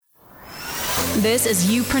This is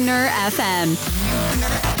Youpreneur FM,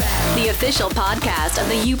 the official podcast of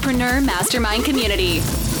the Youpreneur Mastermind community.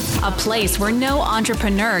 A place where no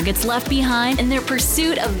entrepreneur gets left behind in their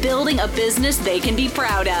pursuit of building a business they can be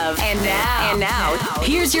proud of. And now,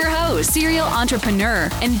 here's your host, serial entrepreneur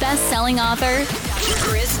and best-selling author,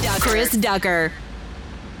 Chris Ducker.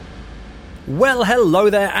 Well, hello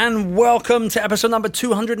there, and welcome to episode number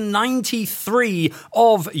 293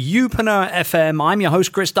 of Youpreneur FM. I'm your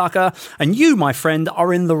host, Chris Ducker, and you, my friend,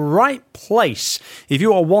 are in the right place if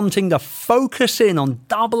you are wanting to focus in on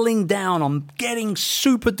doubling down on getting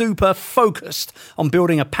super duper focused on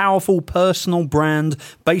building a powerful personal brand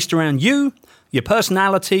based around you, your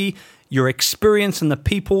personality, your experience, and the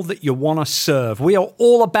people that you want to serve. We are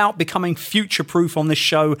all about becoming future-proof on this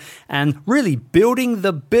show, and really building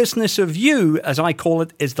the business of you, as I call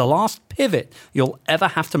it, is the last pivot you'll ever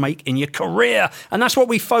have to make in your career. And that's what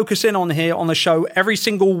we focus in on here on the show every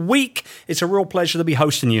single week. It's a real pleasure to be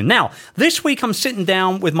hosting you. Now, this week I'm sitting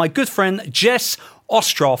down with my good friend, Jess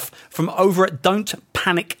Ostroff from over at Don't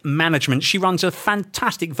Panic Management. She runs a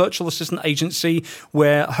fantastic virtual assistant agency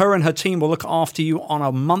where her and her team will look after you on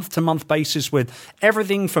a month-to-month basis with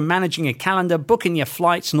everything from managing your calendar, booking your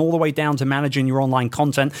flights, and all the way down to managing your online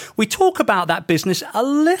content. We talk about that business a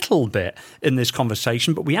little bit in this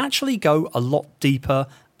conversation, but we actually go a lot deeper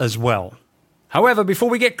as well. However, before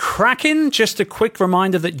we get cracking, just a quick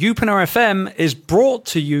reminder that Youpreneur FM is brought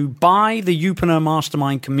to you by the Youpreneur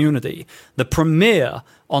Mastermind community, the premier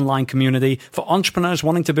online community for entrepreneurs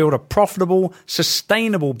wanting to build a profitable,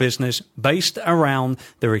 sustainable business based around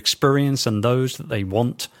their experience and those that they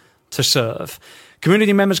want to serve.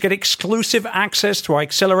 Community members get exclusive access to our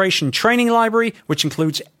acceleration training library, which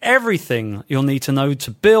includes everything you'll need to know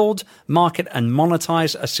to build, market, and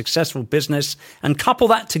monetize a successful business. And couple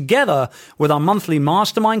that together with our monthly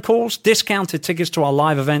mastermind calls, discounted tickets to our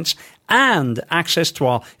live events, and access to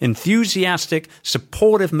our enthusiastic,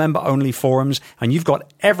 supportive member-only forums, and you've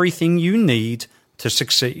got everything you need to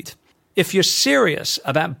succeed. If you're serious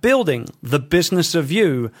about building the business of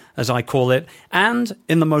you, as I call it, and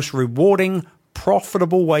in the most rewarding,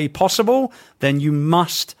 profitable way possible, then you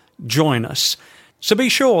must join us. So be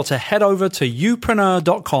sure to head over to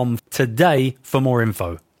youpreneur.com today for more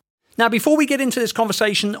info. Now, before we get into this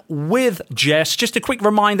conversation with Jess, just a quick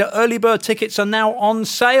reminder, early bird tickets are now on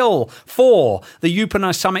sale for the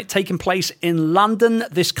Youpreneur Summit taking place in London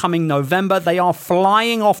this coming November. They are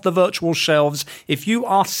flying off the virtual shelves. If you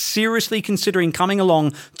are seriously considering coming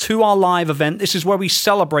along to our live event, this is where we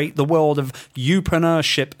celebrate the world of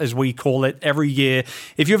youpreneurship, as we call it, every year.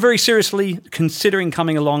 If you're very seriously considering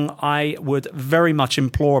coming along, I would very much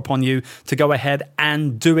implore upon you to go ahead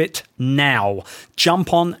and do it now.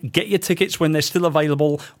 Jump on, get your tickets when they're still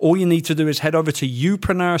available. All you need to do is head over to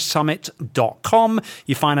youpreneursummit.com.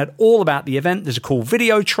 You find out all about the event. There's a cool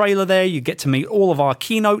video trailer there. You get to meet all of our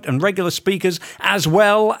keynote and regular speakers, as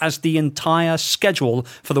well as the entire schedule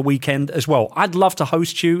for the weekend as well. I'd love to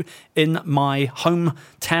host you in my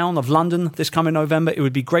hometown of London this coming November. It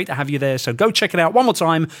would be great to have you there. So go check it out one more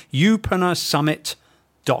time,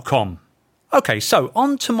 youpreneursummit.com. Okay, so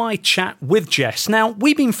on to my chat with Jess. Now,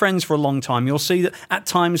 we've been friends for a long time. You'll see that at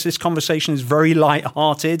times this conversation is very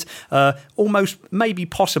light-hearted, almost, maybe,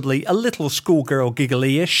 possibly a little schoolgirl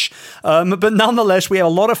giggly-ish. But nonetheless, we have a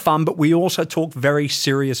lot of fun, but we also talk very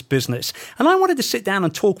serious business. And I wanted to sit down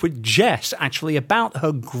and talk with Jess, actually, about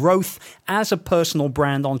her growth as a personal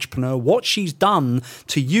brand entrepreneur, what she's done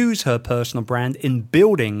to use her personal brand in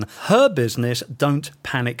building her business, Don't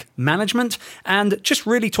Panic Management, and just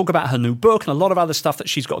really talk about her new book, and a lot of other stuff that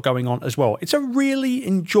she's got going on as well. It's a really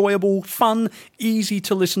enjoyable, fun, easy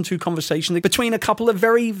to listen to conversation between a couple of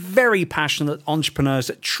very, very passionate entrepreneurs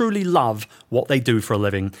that truly love what they do for a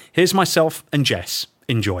living. Here's myself and Jess.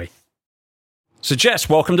 Enjoy. So Jess,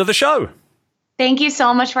 welcome to the show. Thank you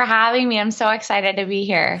so much for having me. I'm so excited to be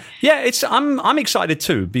here. Yeah, I'm excited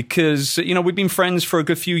too because, we've been friends for a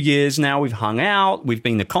good few years now. We've hung out, we've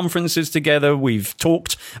been to conferences together, we've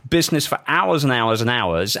talked business for hours and hours and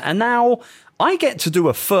hours, and now I get to do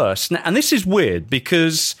a first. And this is weird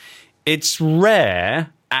because it's rare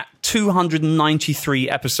at 293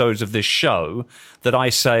 episodes of this show that I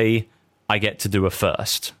say I get to do a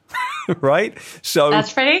first, right? So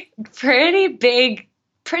that's pretty big.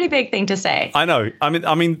 Pretty big thing to say. I know.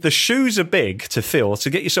 I mean, the shoes are big to fill,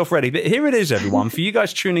 so get yourself ready. But here it is, everyone. For you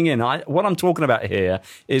guys tuning in, what I'm talking about here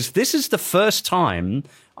is this is the first time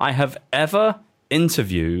I have ever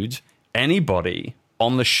interviewed anybody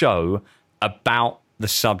on the show about the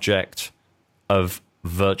subject of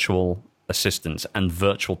virtual assistants and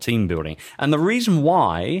virtual team building. And the reason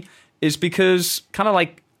why is because kind of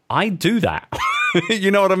like I do that.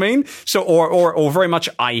 You know what I mean? So, or very much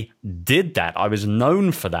I did that. I was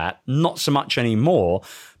known for that, not so much anymore.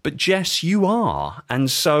 But Jess, you are. And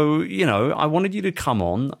so, I wanted you to come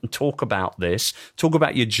on and talk about this, talk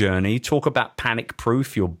about your journey, talk about Panic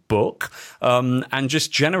Proof, your book, and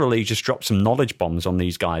just generally just drop some knowledge bombs on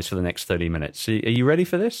these guys for the next 30 minutes. Are you ready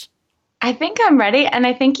for this? I think I'm ready. And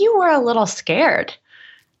I think you were a little scared.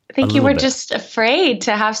 I think you were just afraid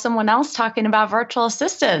to have someone else talking about virtual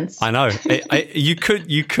assistants. I know. You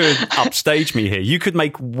could upstage me here. You could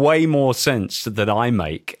make way more sense than I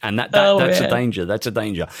make, and that's a danger. That's a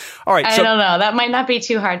danger. All right. I don't know. That might not be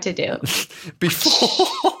too hard to do.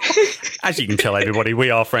 Before, as you can tell, everybody, we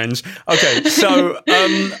are friends. Okay. So,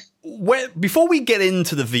 before we get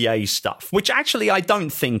into the VA stuff, which actually I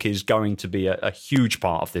don't think is going to be a huge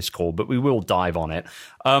part of this call, but we will dive on it.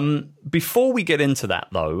 Before we get into that,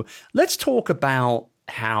 though, let's talk about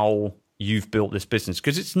how you've built this business,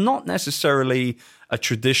 because it's not necessarily a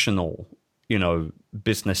traditional,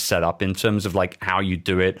 business setup in terms of like how you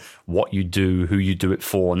do it, what you do, who you do it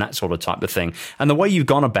for, and that sort of type of thing. And the way you've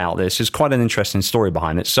gone about this is quite an interesting story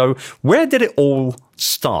behind it. So where did it all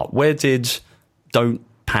start? Where did Don't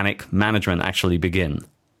Panic Management actually begin?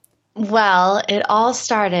 Well, it all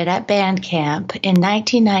started at band camp in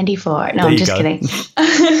 1994. No, I'm just kidding.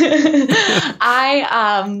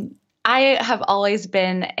 I have always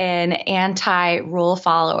been an anti-rule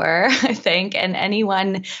follower, I think, and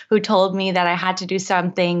anyone who told me that I had to do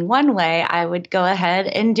something one way, I would go ahead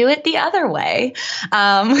and do it the other way,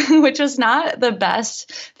 which was not the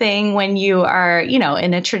best thing when you are,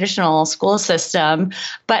 in a traditional school system.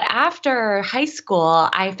 But after high school,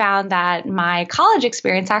 I found that my college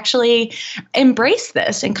experience actually embraced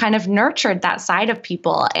this and kind of nurtured that side of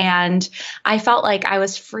people. And I felt like I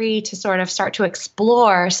was free to sort of start to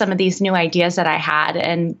explore some of these new ideas that I had.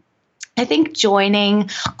 And I think joining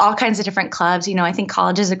all kinds of different clubs, I think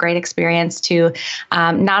college is a great experience to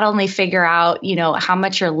not only figure out, how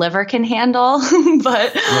much your liver can handle,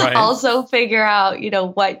 but also figure out,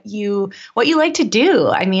 what you like to do.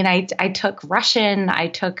 I mean, I took Russian, I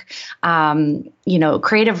took,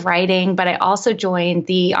 creative writing, but I also joined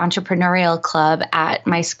the entrepreneurial club at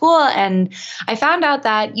my school. And I found out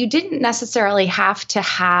that you didn't necessarily have to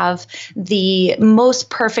have the most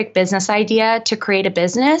perfect business idea to create a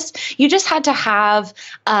business. You just had to have,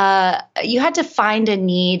 you had to find a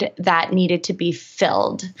need that needed to be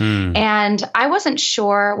filled. And I wasn't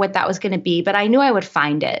sure what that was going to be, but I knew I would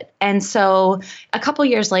find it. And so a couple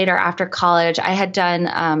years later after college, I had done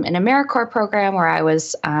an AmeriCorps program where I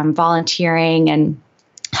was volunteering and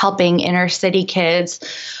helping inner city kids,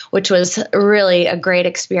 which was really a great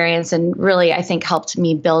experience and really, I think, helped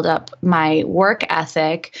me build up my work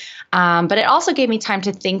ethic. But it also gave me time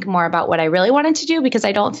to think more about what I really wanted to do, because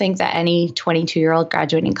I don't think that any 22-year-old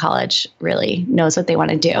graduating college really knows what they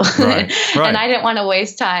want to do. Right. And I didn't want to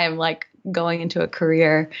waste time like going into a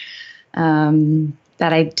career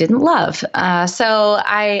that I didn't love. So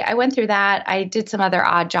I went through that. I did some other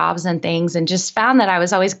odd jobs and things and just found that I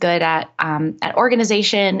was always good at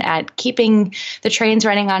organization, at keeping the trains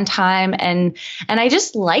running on time. And I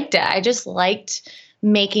just liked it. I just liked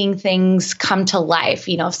making things come to life.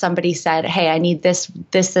 If somebody said, hey, I need this,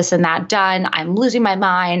 and that done, I'm losing my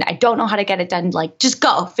mind, I don't know how to get it done, like, just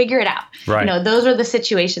go, figure it out. Right. Those are the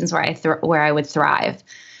situations where I would thrive.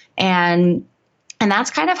 And that's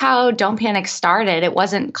kind of how Don't Panic started. It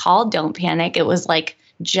wasn't called Don't Panic. It was like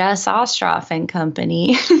Jess Ostroff and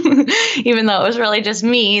Company, even though it was really just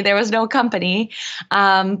me. There was no company.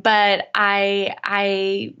 But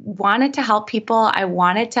I wanted to help people. I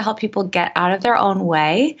wanted to help people get out of their own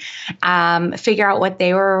way, figure out what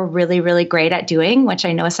they were really, really great at doing, which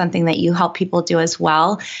I know is something that you help people do as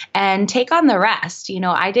well, and take on the rest.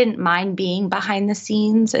 I didn't mind being behind the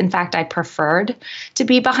scenes. In fact, I preferred to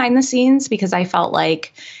be behind the scenes because I felt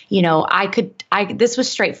like, this was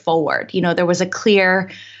straightforward. There was a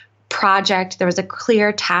clear project. There was a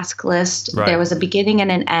clear task list. Right. There was a beginning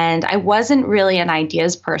and an end. I wasn't really an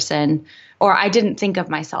ideas person, or I didn't think of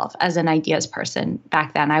myself as an ideas person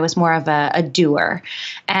back then. I was more of a doer.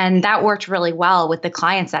 And that worked really well with the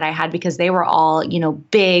clients that I had because they were all,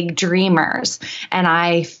 big dreamers. And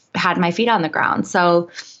I had my feet on the ground. So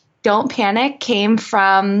Don't Panic came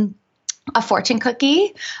from a fortune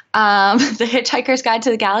cookie, The Hitchhiker's Guide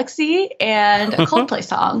to the Galaxy, and a Coldplay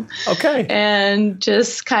song. Okay. And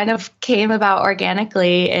just kind of came about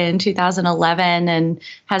organically in 2011 and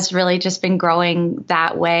has really just been growing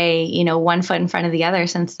that way, one foot in front of the other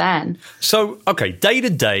since then. So, okay, day to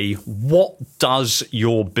day, what does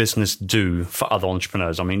your business do for other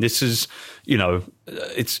entrepreneurs? I mean, this is,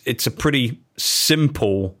 it's a pretty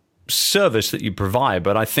simple service that you provide,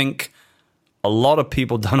 but I think a lot of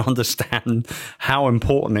people don't understand how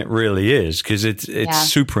important it really is, because it's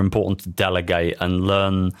super important to delegate and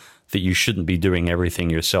learn that you shouldn't be doing everything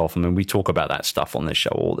yourself. I mean, we talk about that stuff on this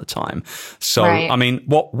show all the time. So, I mean,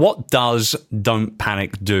 what does Don't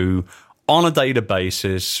Panic do on a daily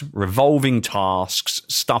basis, revolving tasks,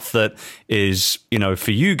 stuff that is,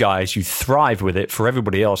 for you guys, you thrive with it. For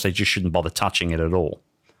everybody else, they just shouldn't bother touching it at all.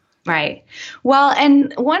 Right. Well,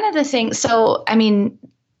 and one of the things, so, I mean,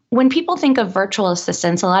 when people think of virtual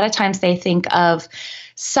assistants, a lot of times they think of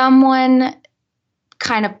someone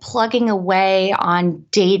kind of plugging away on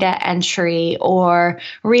data entry or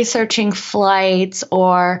researching flights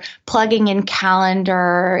or plugging in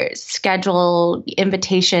calendar, schedule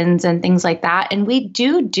invitations and things like that. And we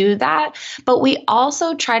do that, but we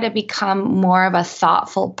also try to become more of a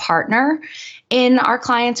thoughtful partner in our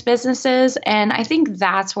clients' businesses. And I think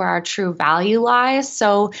that's where our true value lies.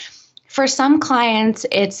 So for some clients,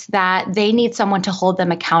 it's that they need someone to hold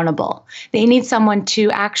them accountable. They need someone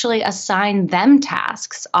to actually assign them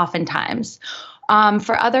tasks oftentimes.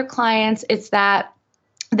 For other clients, it's that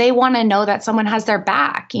they want to know that someone has their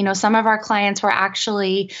back. Some of our clients were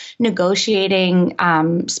actually negotiating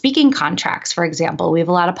speaking contracts, for example. We have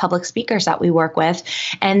a lot of public speakers that we work with,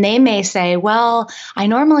 and they may say, well, I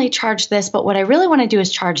normally charge this, but what I really want to do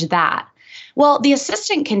is charge that. Well, the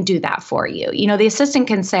assistant can do that for you. The assistant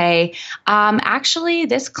can say, actually,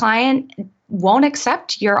 this client won't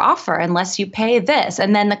accept your offer unless you pay this.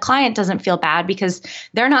 And then the client doesn't feel bad because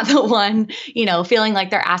they're not the one, feeling like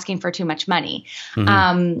they're asking for too much money.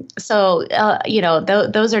 Mm-hmm.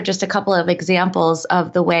 Those are just a couple of examples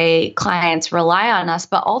of the way clients rely on us.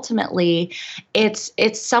 But ultimately, it's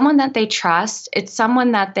someone that they trust. It's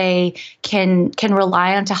someone that they can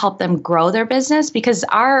rely on to help them grow their business, because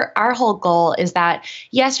our whole goal is that,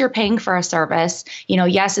 yes, you're paying for a service.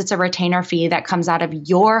 Yes, it's a retainer fee that comes out of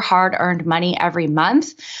your hard-earned money every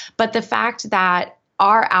month. But the fact that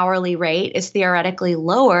our hourly rate is theoretically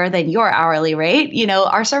lower than your hourly rate,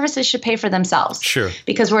 our services should pay for themselves. Sure.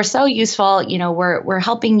 Because we're so useful, we're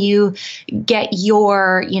helping you get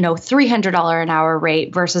your, $300 an hour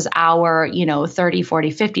rate versus our, $30,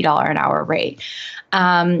 $40, $50 an hour rate.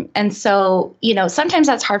 And so, sometimes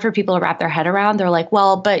that's hard for people to wrap their head around. They're like,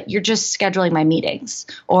 well, but you're just scheduling my meetings,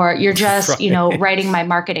 or you're just, right. Writing my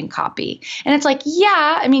marketing copy. And it's like,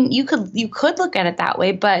 yeah, I mean, you could look at it that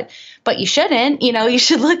way, but you shouldn't. You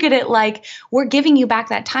should look at it like, we're giving you back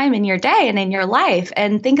that time in your day and in your life,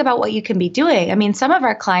 and think about what you can be doing. I mean, some of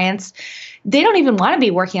our clients, they don't even want to be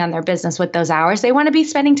working on their business with those hours. They want to be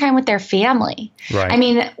spending time with their family. Right. I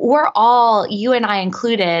mean, we're all, you and I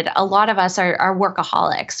included, a lot of us are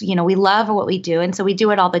workaholics. We love what we do. And so we do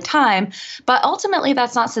it all the time. But ultimately,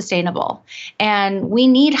 that's not sustainable. And we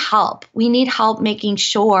need help. We need help making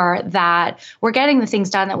sure that we're getting the things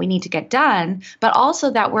done that we need to get done, but also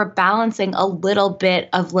that we're balancing a little bit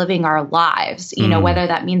of living our lives, whether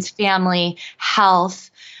that means family, health,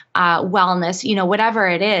 wellness, whatever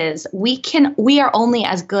it is. We are only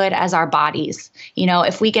as good as our bodies.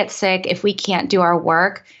 If we get sick, if we can't do our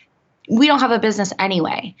work, we don't have a business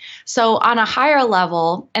anyway. So on a higher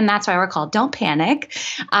level, and that's why we're called Don't Panic,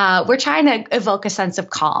 we're trying to evoke a sense of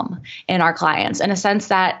calm in our clients, in a sense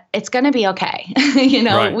that it's going to be okay.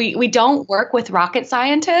 Right. We don't work with rocket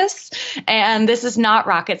scientists, and this is not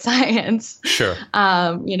rocket science. Sure.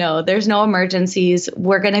 There's no emergencies.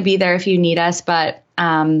 We're going to be there if you need us, but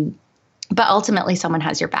ultimately someone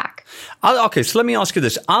has your back. Okay, so let me ask you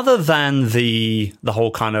this. Other than the whole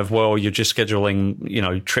kind of, well, you're just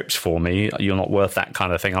scheduling, trips for me, you're not worth that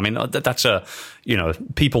kind of thing. I mean, that's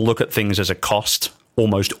people look at things as a cost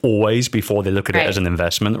almost always before they look at it as an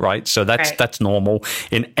investment, right? So that's normal.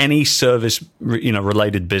 In any service,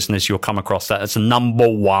 related business, you'll come across that. It's the number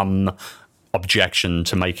one objection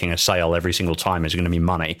to making a sale every single time is going to be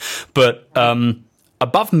money. But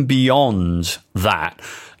above and beyond that,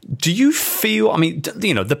 do you feel,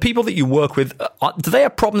 the people that you work with, do they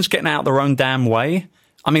have problems getting out their own damn way?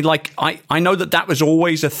 I mean, like, I know that was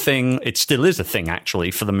always a thing. It still is a thing, actually,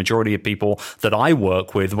 for the majority of people that I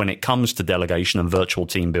work with when it comes to delegation and virtual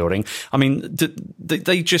team building. I mean,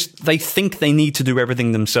 they think they need to do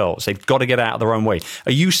everything themselves. They've got to get out of their own way.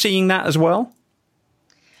 Are you seeing that as well?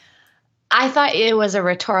 I thought it was a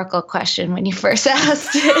rhetorical question when you first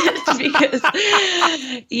asked it, because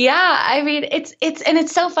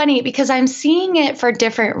it's so funny because I'm seeing it for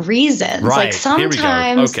different reasons. Right. Like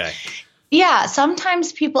sometimes, okay. Yeah,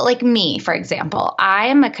 sometimes people like me, for example,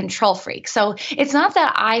 I'm a control freak. So it's not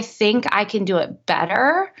that I think I can do it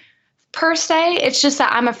better per se. It's just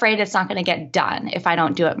that I'm afraid it's not going to get done if I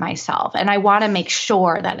don't do it myself. And I want to make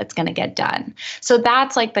sure that it's going to get done. So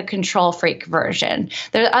that's like the control freak version.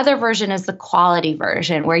 The other version is the quality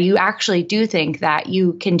version, where you actually do think that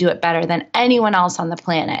you can do it better than anyone else on the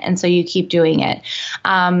planet. And so you keep doing it.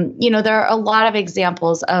 There are a lot of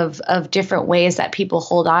examples of different ways that people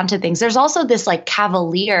hold on to things. There's also this like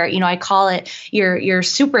cavalier, I call it your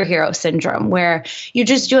superhero syndrome, where you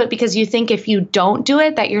just do it because you think if you don't do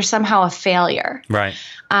it, that you're somehow a failure. Right.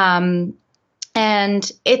 And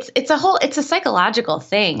it's a psychological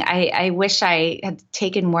thing. I wish I had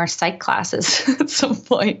taken more psych classes at some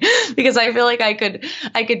point, because I feel like I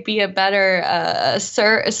could be a better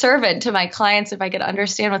servant to my clients if I could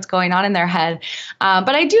understand what's going on in their head.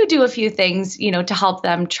 But I do a few things, to help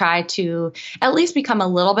them try to at least become a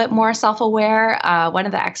little bit more self-aware. One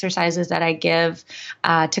of the exercises that I give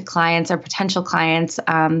to clients or potential clients,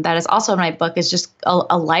 that is also in my book, is just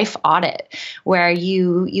a life audit, where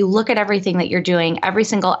you look at everything that you're doing every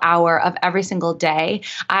single hour of every single day.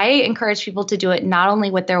 I encourage people to do it not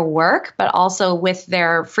only with their work, but also with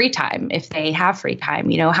their free time, if they have free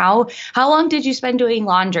time. How long did you spend doing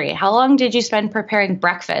laundry? How long did you spend preparing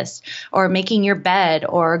breakfast or making your bed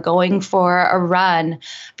or going for a run?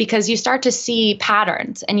 Because you start to see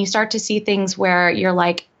patterns, and you start to see things where you're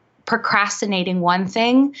like procrastinating one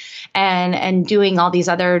thing and doing all these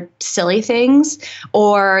other silly things,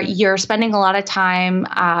 or you're spending a lot of time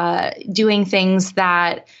doing things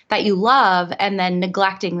that you love and then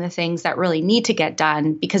neglecting the things that really need to get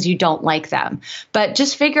done because you don't like them. But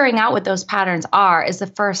just figuring out what those patterns are is the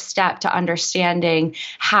first step to understanding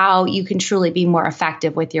how you can truly be more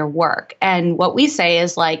effective with your work. And what we say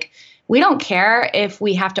is like, we don't care if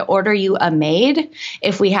we have to order you a maid,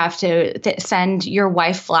 if we have to send your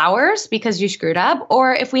wife flowers because you screwed up,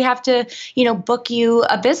 or if we have to, book you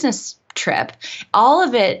a business trip. All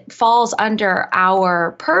of it falls under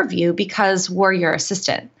our purview because we're your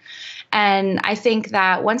assistant. And I think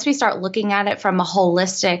that once we start looking at it from a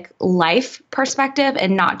holistic life perspective,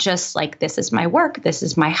 and not just like, this is my work, this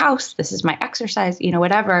is my house, this is my exercise,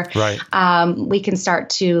 whatever, right. We can start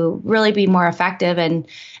to really be more effective. And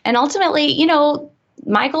ultimately,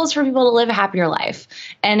 my goal is for people to live a happier life.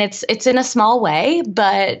 And it's in a small way,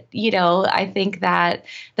 but, I think that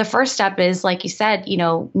the first step is, like you said,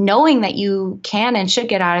 knowing that you can and should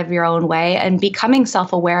get out of your own way and becoming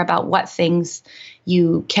self-aware about what things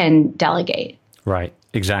you can delegate. Right.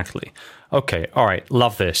 Exactly. Okay. All right.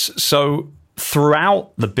 Love this. So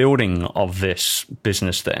throughout the building of this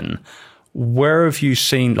business, then, where have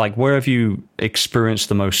you experienced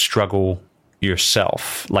the most struggle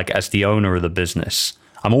yourself, like as the owner of the business?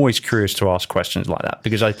 I'm always curious to ask questions like that,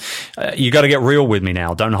 because you got to get real with me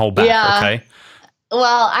now. Don't hold back. Yeah. Okay.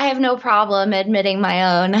 Well, I have no problem admitting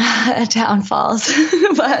my own downfalls,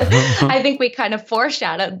 but I think we kind of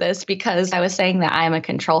foreshadowed this because I was saying that I'm a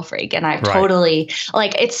control freak, and I've totally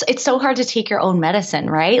like, it's so hard to take your own medicine,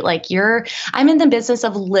 right? Like I'm in the business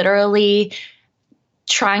of literally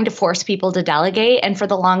trying to force people to delegate. And for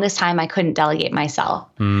the longest time, I couldn't delegate myself.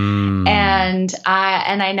 And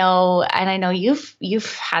I know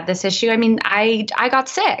you've had this issue. I mean, I got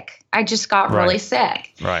sick. I just got really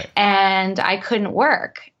sick. Right. And I couldn't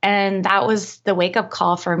work. And that was the wake up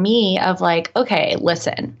call for me of like, okay,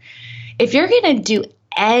 listen, if you're going to do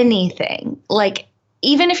anything, like,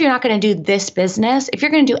 even if you're not going to do this business, if you're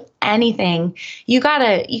going to do anything, you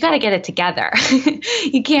gotta get it together.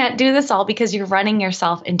 You can't do this all because you're running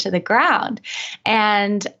yourself into the ground.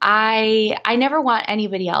 And I never want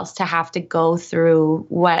anybody else to have to go through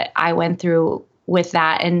what I went through with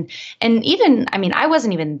that. And even, I mean, I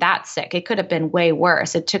wasn't even that sick. It could have been way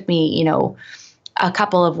worse. It took me, a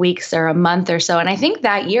couple of weeks or a month or so. And I think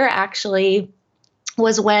that year actually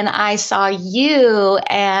was when I saw you,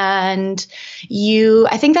 and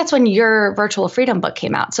I think that's when your Virtual Freedom book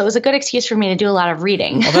came out. So it was a good excuse for me to do a lot of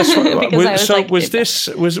reading. Oh, that's right. Was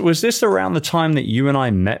this around the time that you and I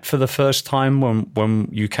met for the first time when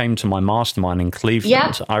you came to my mastermind in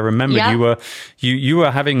Cleveland? Yep. I remember you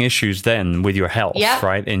were having issues then with your health,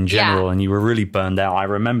 right, in general, and you were really burned out. I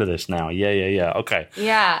remember this now. Yeah. Okay.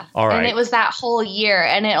 Yeah. All right. And it was that whole year,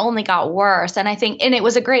 and it only got worse. And I think, and it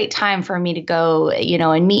was a great time for me to go,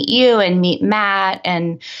 and meet you and meet Matt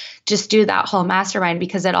and just do that whole mastermind,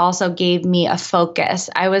 because it also gave me a focus.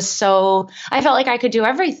 I felt like I could do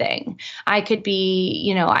everything. I could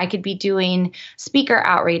be doing speaker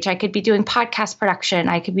outreach. I could be doing podcast production.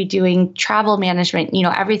 I could be doing travel management,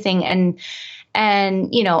 everything.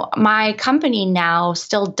 And, my company now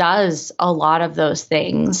still does a lot of those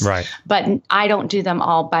things, right, but I don't do them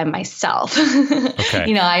all by myself.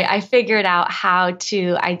 Okay. I figured out how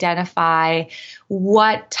to identify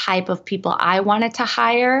what type of people I wanted to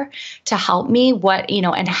hire to help me,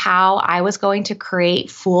 and how I was going to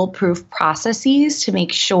create foolproof processes to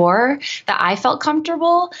make sure that I felt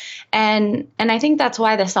comfortable. And I think that's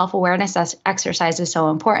why the self-awareness exercise is so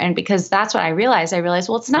important, because that's what I realized.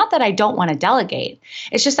 Well, it's not that I don't want to delegate.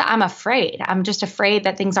 It's just that I'm afraid. I'm just afraid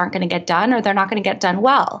that things aren't going to get done, or they're not going to get done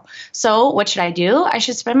well. So what should I do? I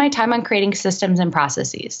should spend my time on creating systems and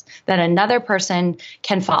processes that another person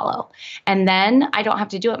can follow. And then I don't have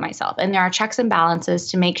to do it myself. And there are checks and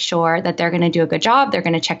balances to make sure that they're going to do a good job. They're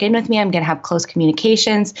going to check in with me. I'm going to have close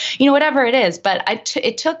communications, whatever it is. But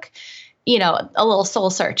it took, a little soul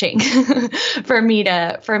searching for me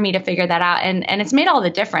to figure that out. And it's made all the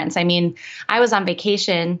difference. I mean, I was on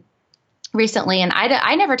vacation recently, and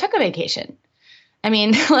I never took a vacation. I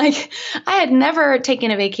mean, I had never taken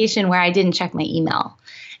a vacation where I didn't check my email.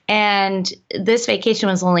 And this vacation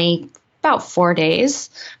was only about 4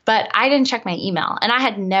 days, but I didn't check my email, and I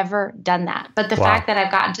had never done that. But the fact that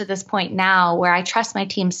I've gotten to this point now where I trust my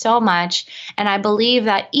team so much, and I believe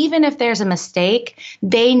that even if there's a mistake,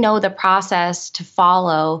 they know the process to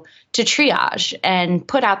follow to triage and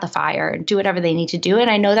put out the fire and do whatever they need to do.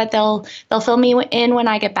 And I know that they'll fill me in when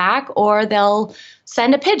I get back, or they'll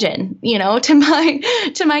send a pigeon, to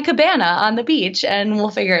my cabana on the beach, and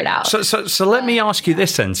we'll figure it out. So let me ask you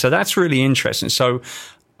this then. So that's really interesting. So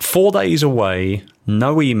 4 days away,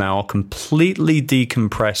 no email, completely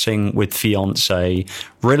decompressing with fiance,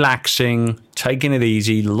 relaxing, taking it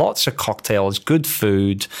easy, lots of cocktails, good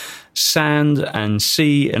food, sand and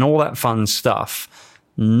sea and all that fun stuff.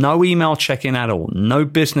 No email checking at all, no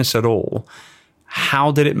business at all.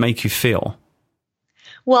 How did it make you feel?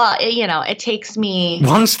 Well, it takes me...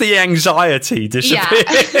 Once the anxiety disappeared.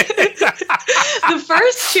 Yeah. The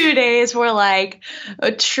first 2 days were like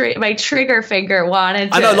my trigger finger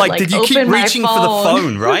wanted to. I know, did you keep reaching for the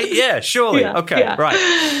phone, right? Yeah, surely. Yeah, okay, yeah. Right.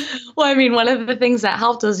 Well, I mean, one of the things that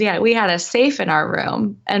helped was, we had a safe in our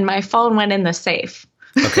room, and my phone went in the safe.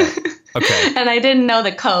 Okay. And I didn't know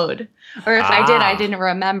the code. Or if I did, I didn't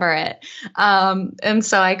remember it. And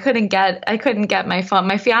so I couldn't get my phone.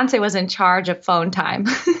 My fiance was in charge of phone time.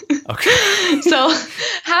 Okay. So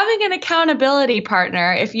having an accountability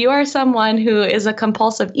partner, if you are someone who is a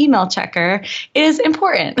compulsive email checker, is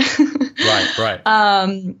important. Right.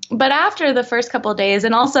 But after the first couple of days,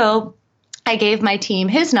 and also I gave my team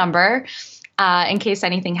his number, in case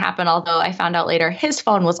anything happened, although I found out later his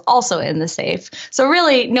phone was also in the safe. So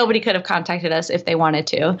really, nobody could have contacted us if they wanted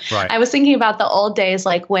to. Right. I was thinking about the old days,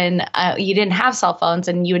 like when you didn't have cell phones,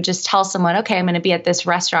 and you would just tell someone, okay, I'm going to be at this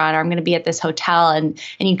restaurant, or I'm going to be at this hotel, and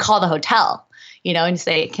you call the hotel, and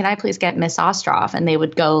say, can I please get Miss Ostroff? And they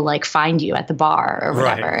would go find you at the bar or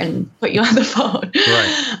whatever, right, and put you on the phone.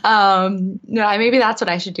 Right. Maybe that's what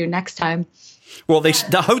I should do next time. Well,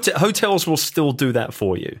 the hotels will still do that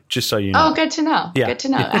for you, just so you know. Oh, good to know. Yeah. Good to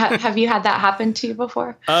know. Have you had that happen to you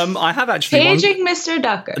before? I have actually. Paging Mr.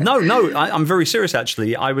 Ducker. No, I'm very serious,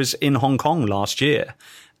 actually. I was in Hong Kong last year,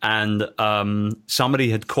 and somebody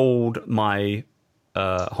had called my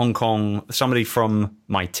Hong Kong, somebody from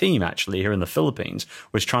my team, actually, here in the Philippines,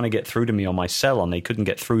 was trying to get through to me on my cell, and they couldn't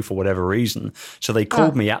get through for whatever reason. So they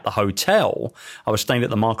called me at the hotel. I was staying at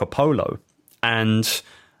the Marco Polo, and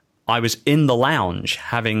I was in the lounge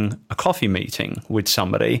having a coffee meeting with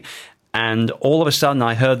somebody, and all of a sudden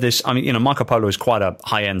I heard this. I mean, Marco Polo is quite a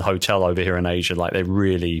high-end hotel over here in Asia. They're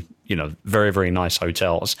really, very, very nice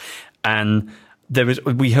hotels. And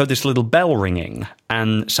we heard this little bell ringing,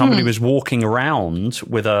 and somebody was walking around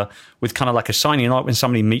with kind of like a sign, like when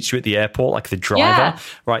somebody meets you at the airport, like the driver,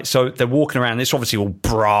 right? So they're walking around. It's obviously all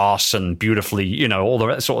brass and beautifully, all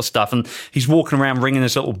that sort of stuff. And he's walking around ringing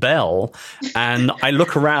this little bell, and I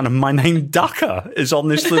look around, and my name Ducker is on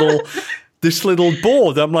this little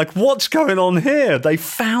board. I'm like, what's going on here? They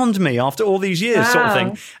found me after all these years, sort of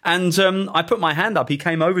thing. And I put my hand up. He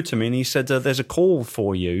came over to me and he said, there's a call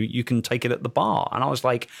for you. You can take it at the bar. And I was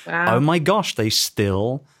like, oh my gosh, they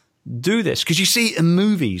still do this. Because you see it in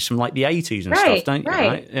movies from like the 80s and stuff, don't you?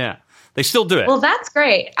 Right? Yeah. They still do it. Well, that's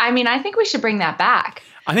great. I mean, I think we should bring that back.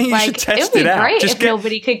 I think you should test it out. It would be great if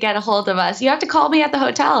nobody could get a hold of us. You have to call me at the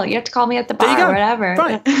hotel. You have to call me at the bar, or whatever.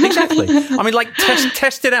 Right, exactly. I mean,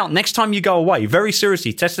 test it out. Next time you go away, very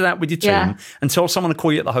seriously, test it out with your team and tell someone to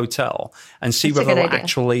call you at the hotel and see whether they'll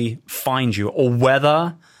actually find you, or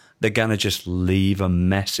whether they're going to just leave a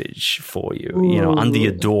message for you, under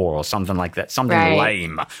your door or something like that, something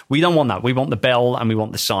lame. We don't want that. We want the bell and we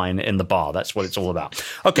want the sign in the bar. That's what it's all about.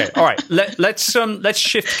 Okay, all right. Let's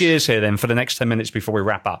shift gears here then for the next 10 minutes before we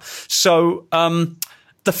wrap up. So,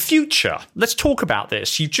 the future. Let's talk about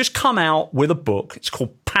this. You've just come out with a book. It's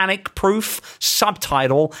called Panic Proof,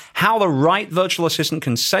 subtitle, How the Right Virtual Assistant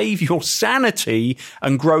Can Save Your Sanity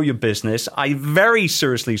and Grow Your Business. I very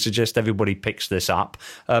seriously suggest everybody picks this up.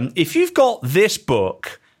 If you've got this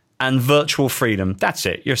book and virtual freedom, that's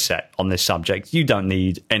it. You're set on this subject. You don't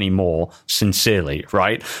need any more, sincerely,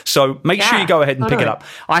 right? So make sure you go ahead and pick it up.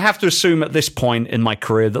 I have to assume at this point in my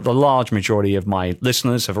career that the large majority of my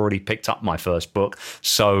listeners have already picked up my first book.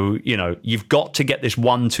 So, you've got to get this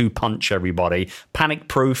 1-2 punch, everybody. Panic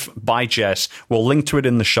Proof by Jess. We'll link to it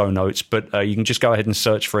in the show notes, but you can just go ahead and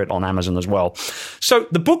search for it on Amazon as well. So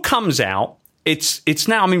the book comes out. It's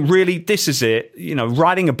now, really, this is it.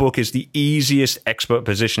 Writing a book is the easiest expert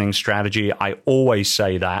positioning strategy. I always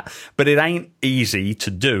say that, but it ain't easy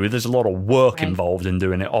to do. There's a lot of work involved in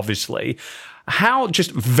doing it, obviously. How,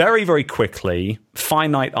 just very, very quickly,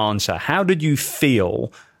 finite answer, how did you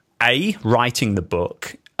feel, A, writing the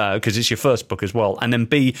book, because it's your first book as well, and then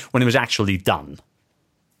B, when it was actually done?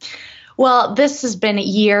 Well, this has been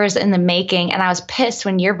years in the making, and I was pissed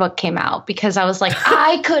when your book came out because I was like,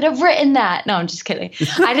 I could have written that. No, I'm just kidding.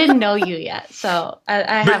 I didn't know you yet, so I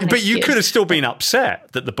have But you could have still been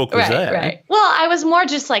upset that the book was there. Right. Well, I was more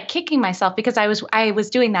just like kicking myself because I was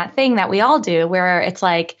doing that thing that we all do where it's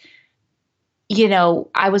like,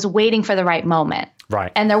 I was waiting for the right moment.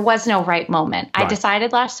 Right. And there was no right moment. Right. I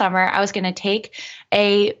decided last summer I was going to take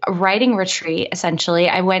a writing retreat, essentially.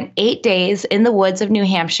 I went 8 days in the woods of New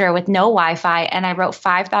Hampshire with no Wi-Fi, and I wrote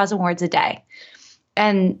 5,000 words a day.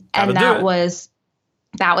 And that was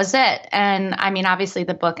it. And obviously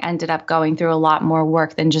the book ended up going through a lot more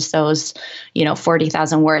work than just those,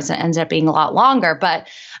 40,000 words. It ended up being a lot longer. But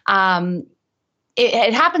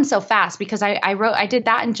it happened so fast because I did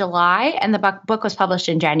that in July and the book was published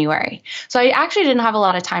in January. So I actually didn't have a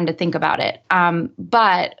lot of time to think about it.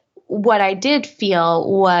 But what I did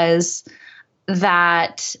feel was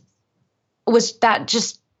that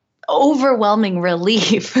just overwhelming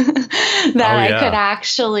relief that I could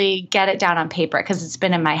actually get it down on paper because it's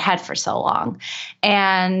been in my head for so long.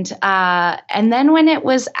 And then when it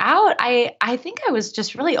was out, I think I was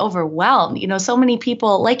just really overwhelmed. So many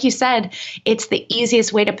people, like you said, it's the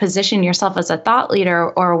easiest way to position yourself as a thought leader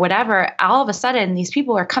or whatever. All of a sudden, these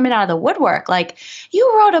people are coming out of the woodwork like,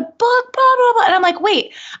 you wrote a book, blah, blah, blah. And I'm like,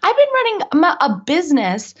 wait, I've been running a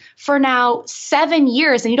business for now 7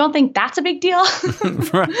 years and you don't think that's a big deal?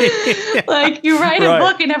 Right. Like you write a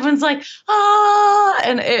book and everyone's like,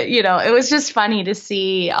 and it was just funny to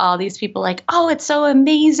see all these people like, oh, it's so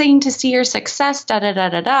amazing to see your success, da, da, da,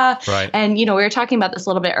 da, da. Right. And, we were talking about this a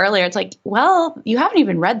little bit earlier. It's like, well, you haven't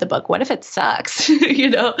even read the book. What if it sucks?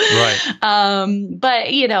 Right. But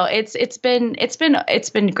it's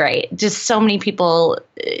been great. Just so many people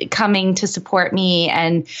coming to support me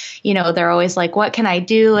and, they're always like, what can I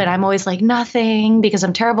do? And I'm always like, nothing, because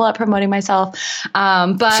I'm terrible at promoting myself.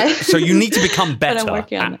 So you need to become better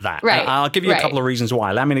at that. Right. I'll give you a couple of reasons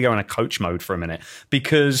why. Allow me to go in a coach mode for a minute.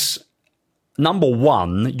 Because number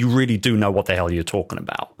one, you really do know what the hell you're talking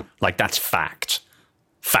about. Like that's fact.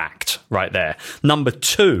 Fact right there. Number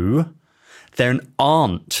two, there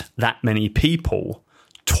aren't that many people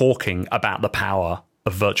talking about the power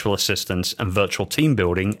of virtual assistants and virtual team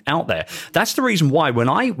building out there. That's the reason why when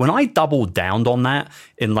I doubled down on that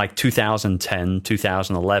in like 2010,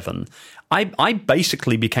 2011, I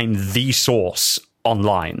basically became the source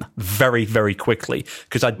online very, very quickly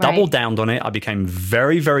because I doubled down on it. I became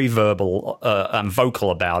very, very verbal and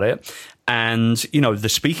vocal about it. And, the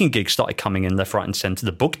speaking gigs started coming in left, right, and center.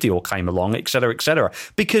 The book deal came along, et cetera,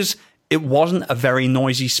 because it wasn't a very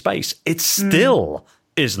noisy space. It still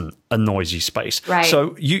isn't a noisy space. Right.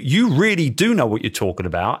 So you really do know what you're talking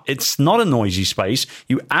about. It's not a noisy space.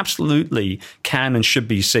 You absolutely can and should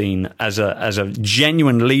be seen as a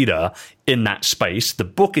genuine leader in that space. The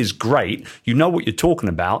book is great. You know what you're talking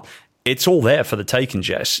about. It's all there for the taking,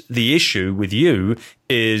 Jess. The issue with you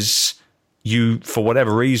is you, for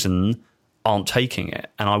whatever reason, aren't taking it,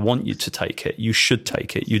 and I want you to take it. You should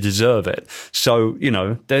take it. You deserve it. So,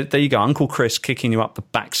 there you go. Uncle Chris kicking you up the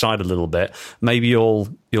backside a little bit. Maybe you'll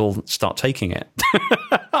start taking it.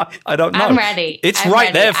 I don't know. I'm ready. It's I'm right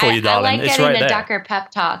ready. there for you, darling. I like it's getting right the there. Ducker pep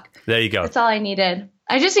talk. There you go. That's all I needed.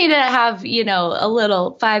 I just needed to have, a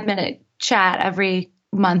little 5-minute chat every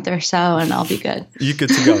month or so and I'll be good. You're good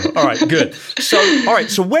to go. All right, good.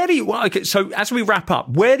 So where do you, okay, so as we wrap up,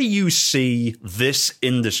 where do you see this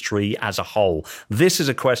industry as a whole? This is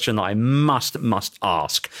a question that I must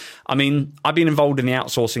ask. I mean, I've been involved in the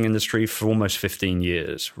outsourcing industry for almost 15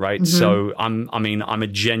 years, right? Mm-hmm. So I'm a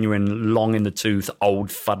genuine long in the tooth,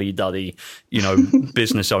 old fuddy-duddy,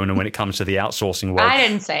 business owner when it comes to the outsourcing world. I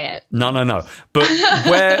didn't say it. No. But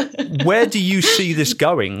where do you see this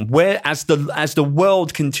going? Where, as the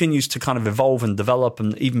world continues to kind of evolve and develop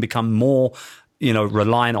and even become more,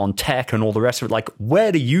 reliant on tech and all the rest of it, like,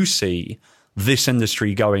 where do you see this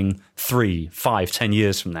industry going 3, 5, 10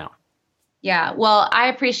 years from now? Yeah, well, I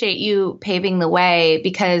appreciate you paving the way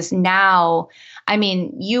because now, I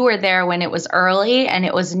mean, you were there when it was early and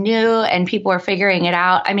it was new and people were figuring it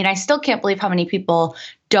out. I mean, I still can't believe how many people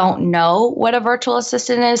don't know what a virtual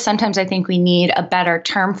assistant is. Sometimes I think we need a better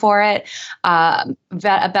term for it, a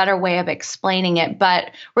better way of explaining it. But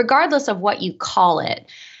regardless of what you call it,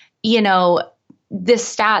 this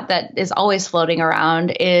stat that is always floating around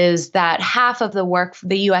is that half of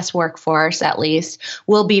the U.S. workforce, at least,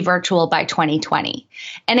 will be virtual by 2020.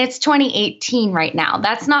 And it's 2018 right now.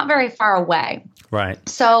 That's not very far away. Right.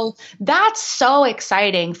 So that's so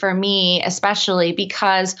exciting for me, especially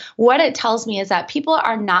because what it tells me is that people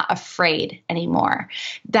are not afraid anymore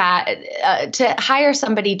to hire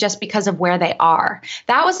somebody just because of where they are.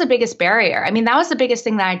 That was the biggest barrier. I mean, that was the biggest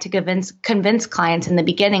thing that I had to convince clients in the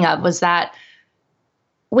beginning of was that,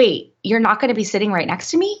 wait, you're not going to be sitting right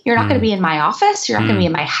next to me? You're not going to be in my office? You're not going to be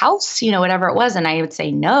in my house? Whatever it was. And I would say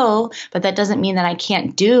no, but that doesn't mean that I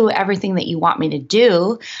can't do everything that you want me to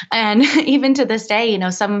do. And even to this day,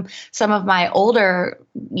 some of my older,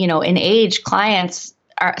 in age clients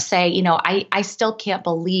say, I still can't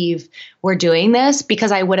believe we're doing this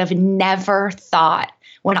because I would have never thought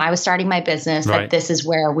when I was starting my business that this is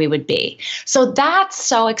where we would be. So that's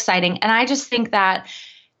so exciting. And I just think that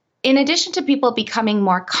in addition to people becoming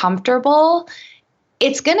more comfortable,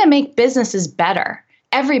 it's going to make businesses better,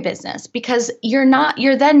 every business, because you're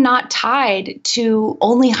then not tied to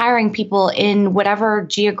only hiring people in whatever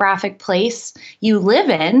geographic place you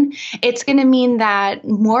live in. It's going to mean that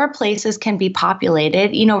more places can be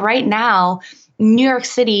populated. Right now, New York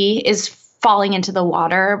City is falling into the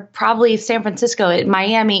water, probably San Francisco,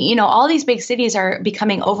 Miami, all these big cities are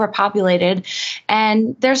becoming overpopulated.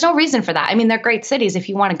 And there's no reason for that. I mean, they're great cities. If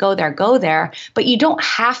you want to go there, but you don't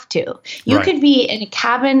have to. You could be in a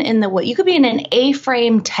cabin in the wood. You could be in an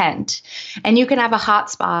A-frame tent and you can have a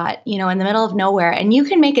hotspot, in the middle of nowhere and you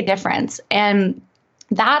can make a difference. And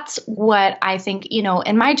that's what I think,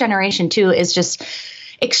 in my generation too, is just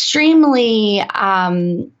extremely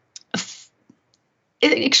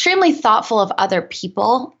thoughtful of other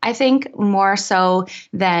people, I think, more so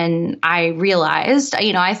than I realized.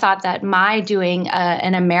 I thought that my doing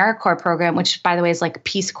an AmeriCorps program, which, by the way, is like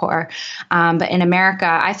Peace Corps, but in America,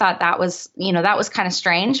 I thought that was kind of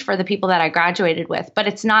strange for the people that I graduated with. But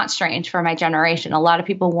it's not strange for my generation. A lot of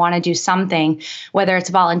people want to do something, whether it's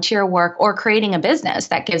volunteer work or creating a business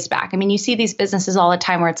that gives back. I mean, you see these businesses all the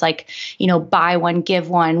time where it's like, buy one, give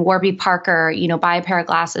one, Warby Parker, buy a pair of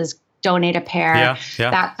glasses, donate a pair,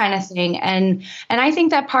 that kind of thing. And I think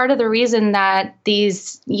that part of the reason that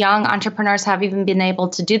these young entrepreneurs have even been able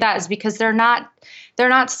to do that is because they're not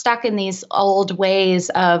stuck in these old ways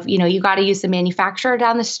of, you got to use the manufacturer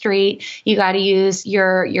down the street. You got to use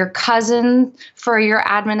your cousin for your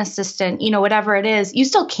admin assistant, whatever it is. You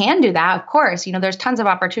still can do that, of course. There's tons of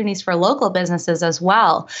opportunities for local businesses as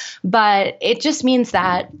well. But it just means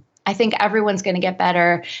that I think everyone's going to get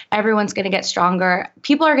better. Everyone's going to get stronger.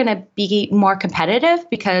 People are going to be more competitive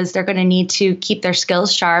because they're going to need to keep their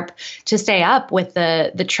skills sharp to stay up with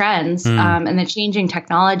the trends and the changing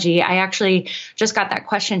technology. I actually just got that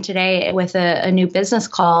question today with a new business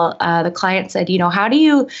call. The client said, how do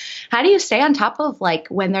you stay on top of like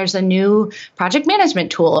when there's a new project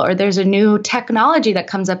management tool or there's a new technology that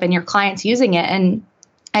comes up and your client's using it? And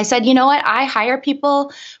I said, you know what? I hire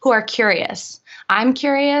people who are curious. I'm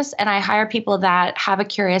curious and I hire people that have a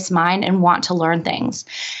curious mind and want to learn things.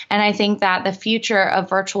 And I think that the future of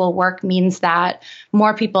virtual work means that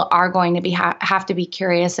more people are going to have to be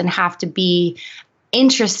curious and have to be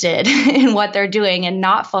interested in what they're doing and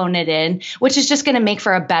not phone it in, which is just going to make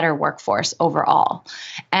for a better workforce overall.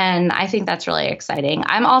 And I think that's really exciting.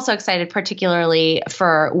 I'm also excited particularly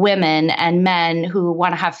for women and men who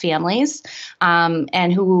want to have families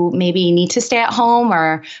and who maybe need to stay at home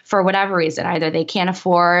or for whatever reason, either they can't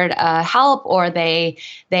afford help or they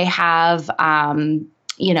have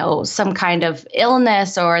some kind of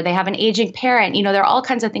illness, or they have an aging parent. There are all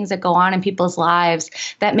kinds of things that go on in people's lives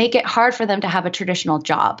that make it hard for them to have a traditional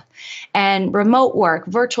job. And remote work,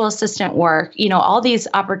 virtual assistant work, all these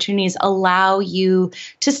opportunities allow you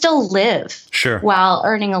to still live while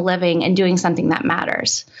earning a living and doing something that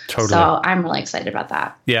matters. Totally. So I'm really excited about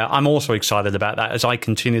that. Yeah, I'm also excited about that as I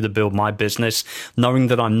continue to build my business, knowing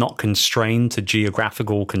that I'm not constrained to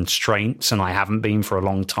geographical constraints, and I haven't been for a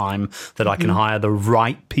long time, that I can hire the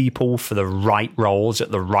right people for the right roles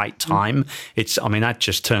at the right time. That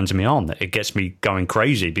just turns me on. It gets me going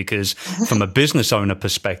crazy because from a business owner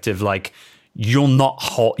perspective, like you're not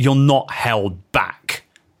held back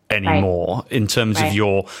anymore in terms of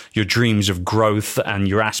your dreams of growth and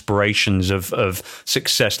your aspirations of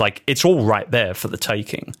success. Like it's all right there for the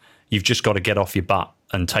taking. You've just got to get off your butt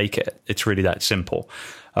and take it. It's really that simple.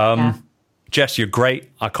 Jess, you're great.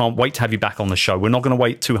 I can't wait to have you back on the show. We're not going to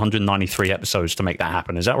wait 293 episodes to make that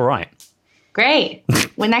happen. Is that all right? Great.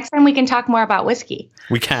 Well, next time we can talk more about whiskey.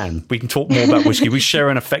 We can talk more about whiskey. We share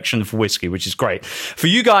an affection for whiskey, which is great. For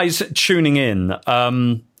you guys tuning in,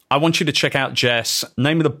 I want you to check out Jess.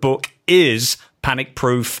 Name of the book is Panic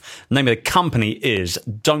Proof. Name of the company is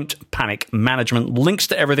Don't Panic Management. Links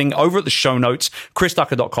to everything over at the show notes,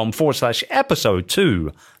 chrisducker.com/episode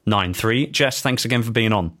 293. Jess, thanks again for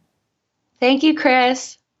being on. Thank you,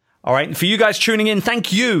 Chris. All right. And for you guys tuning in,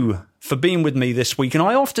 thank you for being with me this week. And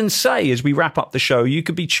I often say, as we wrap up the show, you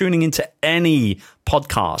could be tuning into any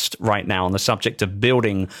podcast right now on the subject of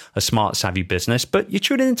building a smart, savvy business, but you're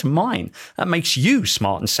tuning into mine. That makes you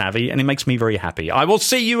smart and savvy, and it makes me very happy. I will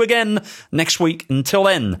see you again next week. Until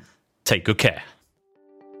then, take good care.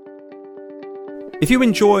 If you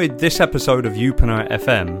enjoyed this episode of Youpreneur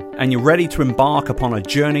FM and you're ready to embark upon a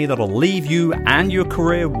journey that'll leave you and your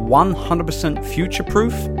career 100%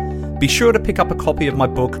 future-proof, be sure to pick up a copy of my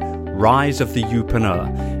book, Rise of the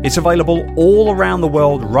Youpreneur. It's available all around the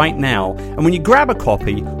world right now, and when you grab a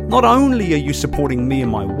copy, not only are you supporting me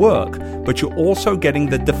and my work, but you're also getting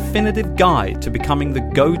the definitive guide to becoming the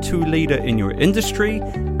go-to leader in your industry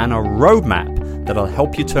and a roadmap that'll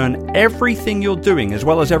help you turn everything you're doing, as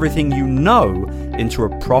well as everything you know, into a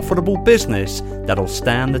profitable business that'll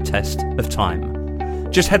stand the test of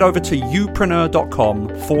time. Just head over to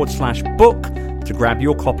youpreneur.com/book to grab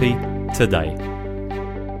your copy today.